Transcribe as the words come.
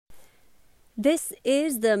This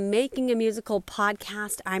is the Making a Musical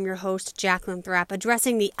podcast. I'm your host, Jacqueline Thrapp,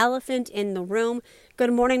 addressing the elephant in the room.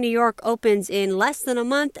 Good Morning New York opens in less than a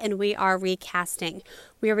month, and we are recasting.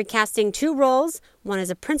 We are recasting two roles. One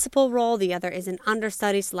is a principal role. The other is an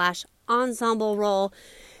understudy/ensemble role.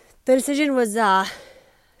 The decision was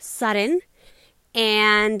sudden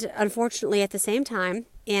and unfortunately at the same time,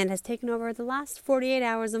 and has taken over the last 48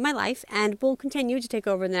 hours of my life and will continue to take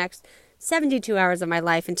over the next 72 hours of my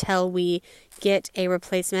life until we get a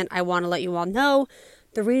replacement. I want to let you all know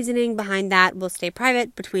the reasoning behind that will stay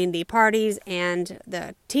private between the parties and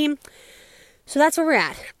the team. So that's where we're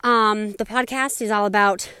at. The podcast is all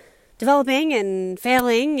about developing and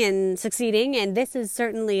failing and succeeding, and this is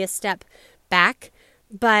certainly a step back,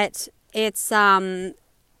 but it's at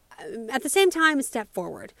the same time a step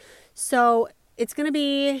forward. So it's going to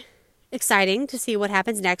be exciting to see what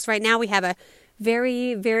happens next. Right now we have a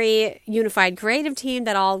very, very unified creative team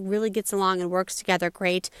that all really gets along and works together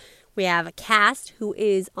great. We have a cast who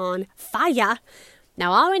is on fire.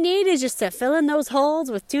 Now all we need is just to fill in those holes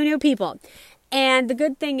with two new people. And the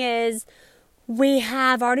good thing is we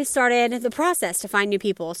have already started the process to find new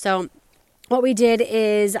people. So what we did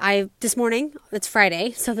is this morning, it's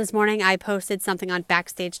Friday, so this morning I posted something on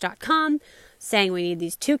Backstage.com saying we need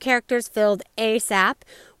these two characters filled ASAP.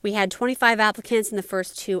 We had 25 applicants in the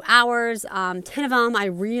first 2 hours. 10 of them I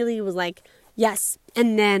really was like, yes.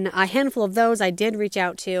 And then a handful of those I did reach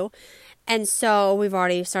out to. And so we've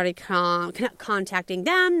already started contacting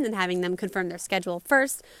them and having them confirm their schedule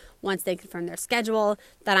first. Once they confirm their schedule,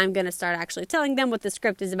 then I'm going to start actually telling them what the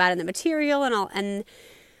script is about and the material and all. And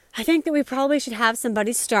I think that we probably should have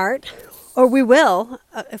somebody start, or we will,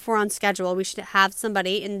 if we're on schedule, we should have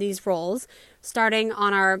somebody in these roles starting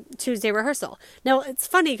on our Tuesday rehearsal. Now, it's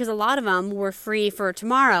funny because a lot of them were free for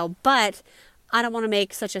tomorrow, but I don't want to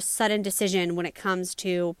make such a sudden decision when it comes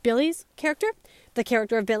to Billy's character, the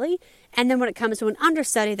character of Billy, and then when it comes to an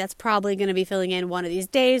understudy that's probably going to be filling in one of these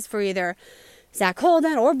days for either Zach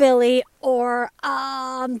Holden or Billy or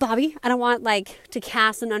Bobby. I don't want to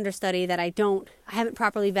cast an understudy that I haven't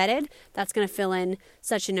properly vetted that's going to fill in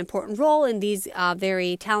such an important role in these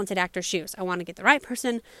very talented actors' shoes. I want to get the right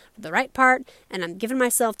person for the right part, and I'm giving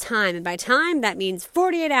myself time. And by time, that means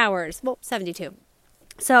 48 hours. Well, 72.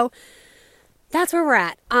 So that's where we're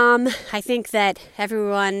at. I think that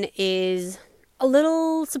everyone is a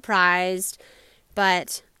little surprised,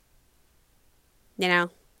 but,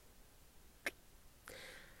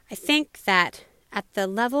 I think that at the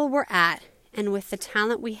level we're at and with the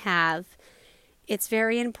talent we have, it's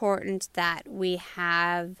very important that we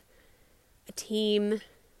have a team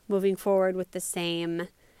moving forward with the same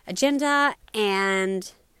agenda,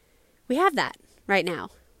 and we have that right now,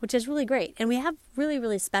 which is really great. And we have really,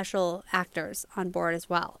 really special actors on board as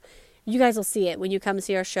well. You guys will see it when you come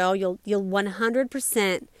see our show. You'll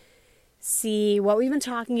 100% see what we've been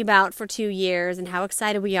talking about for 2 years and how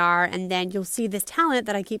excited we are, and then you'll see this talent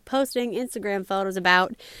that I keep posting Instagram photos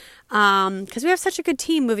about, because we have such a good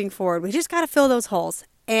team moving forward. We just got to fill those holes.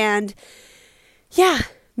 And yeah,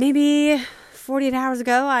 maybe 48 hours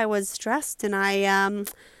ago I was stressed, and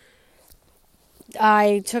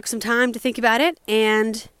I took some time to think about it,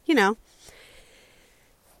 and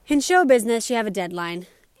in show business you have a deadline.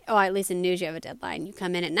 Oh, at least in news, you have a deadline. You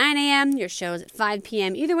come in at 9 a.m., your show's at 5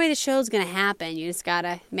 p.m. Either way, the show's going to happen. You just got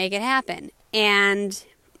to make it happen. And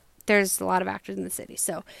there's a lot of actors in the city.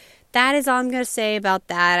 So that is all I'm going to say about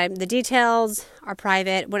that. The details are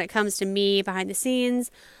private. When it comes to me behind the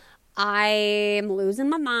scenes, I'm losing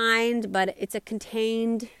my mind, but it's a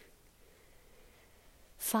contained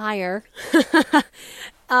fire.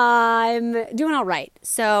 I'm doing all right.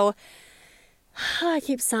 So I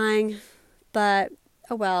keep sighing, but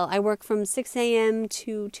oh well. I work from 6 a.m.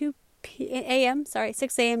 to 2 a.m.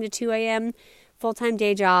 6 a.m. to 2 a.m. full-time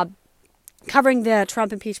day job, covering the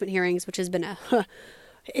Trump impeachment hearings, which has been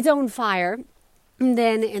its own fire. And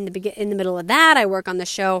then in the middle of that, I work on the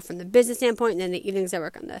show from the business standpoint, and then the evenings I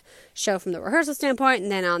work on the show from the rehearsal standpoint,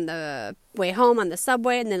 and then on the way home on the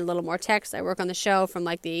subway, and then a little more text, I work on the show from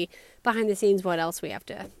the behind the scenes, what else we have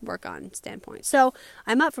to work on standpoint. So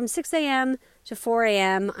I'm up from 6 a.m. to 4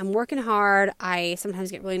 a.m. I'm working hard. I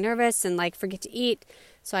sometimes get really nervous and forget to eat,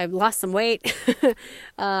 so I've lost some weight.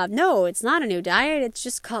 No, it's not a new diet. It's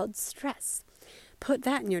just called stress. Put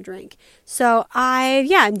that in your drink. So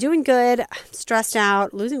I'm doing good. I'm stressed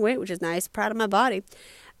out, losing weight, which is nice. Proud of my body,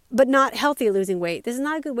 but not healthy losing weight. This is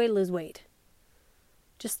not a good way to lose weight.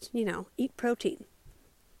 Just, eat protein.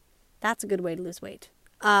 That's a good way to lose weight.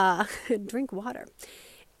 Drink water.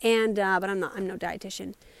 And, but I'm no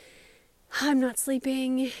dietitian. I'm not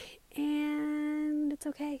sleeping, and it's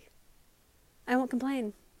okay. I won't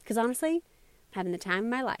complain, because honestly, having the time of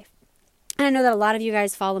my life. And I know that a lot of you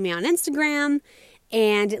guys follow me on Instagram,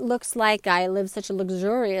 and it looks like I live such a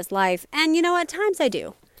luxurious life. And you know, at times I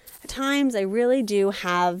do. At times I really do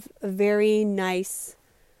have a very nice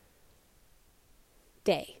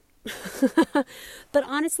day. But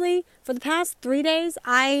honestly, for the past 3 days,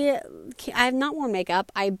 I have not worn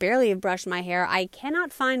makeup. I barely have brushed my hair. I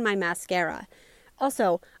cannot find my mascara.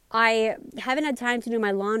 Also, I haven't had time to do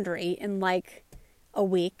my laundry in like a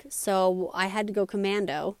week, so I had to go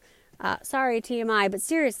commando. Sorry, TMI, but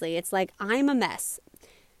seriously, it's like I'm a mess.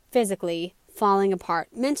 Physically, falling apart.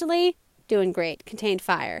 Mentally, doing great. Contained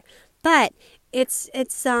fire. But it's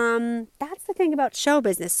that's the thing about show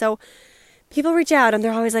business. So people reach out and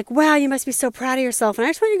they're always like, wow, you must be so proud of yourself. And I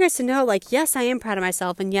just want you guys to know, like, yes, I am proud of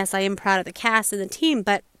myself. And yes, I am proud of the cast and the team.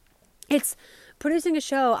 But it's producing a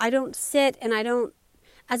show. I don't sit and I don't,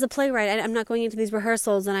 as a playwright, I'm not going into these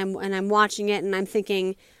rehearsals and I'm watching it and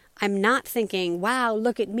I'm not thinking, wow,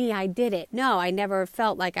 look at me, I did it. No, I never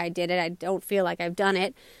felt like I did it. I don't feel like I've done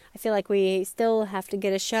it. I feel like we still have to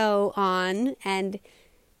get a show on, and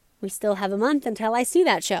we still have a month until I see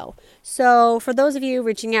that show. So for those of you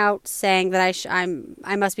reaching out saying that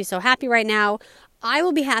I must be so happy right now, I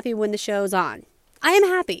will be happy when the show's on. I am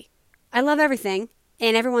happy. I love everything,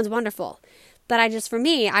 and everyone's wonderful. But for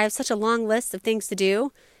me, I have such a long list of things to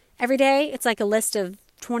do. Every day, it's like a list of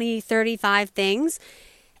 20, 35 things.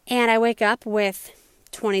 And I wake up with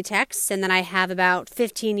 20 texts, and then I have about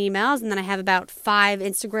 15 emails, and then I have about 5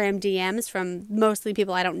 Instagram DMs from mostly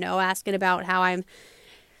people I don't know asking about how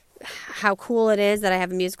cool it is that I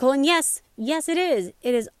have a musical. And yes, it is.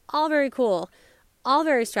 It is all very cool, all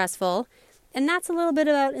very stressful, and that's a little bit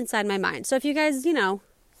about inside my mind. So if you guys, are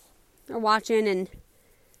watching and,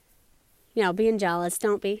 being jealous,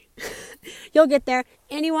 don't be. You'll get there.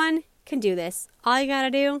 Anyone can do this. All you gotta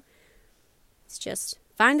do is just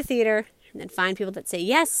find a theater, and then find people that say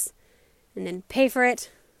yes, and then pay for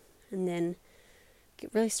it, and then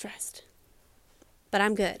get really stressed. But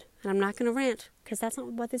I'm good, and I'm not going to rant, because that's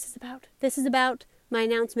not what this is about. This is about my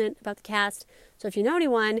announcement about the cast. So if you know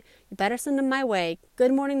anyone, you better send them my way.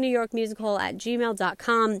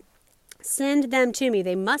 goodmorningnewyorkmusical@gmail.com. Send them to me.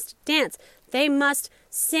 They must dance. They must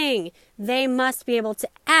sing. They must be able to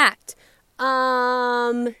act.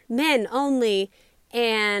 Men only.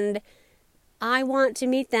 And I want to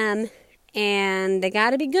meet them, and they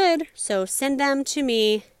gotta be good, so send them to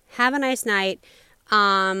me. Have a nice night.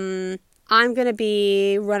 I'm gonna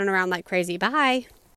be running around like crazy. Bye.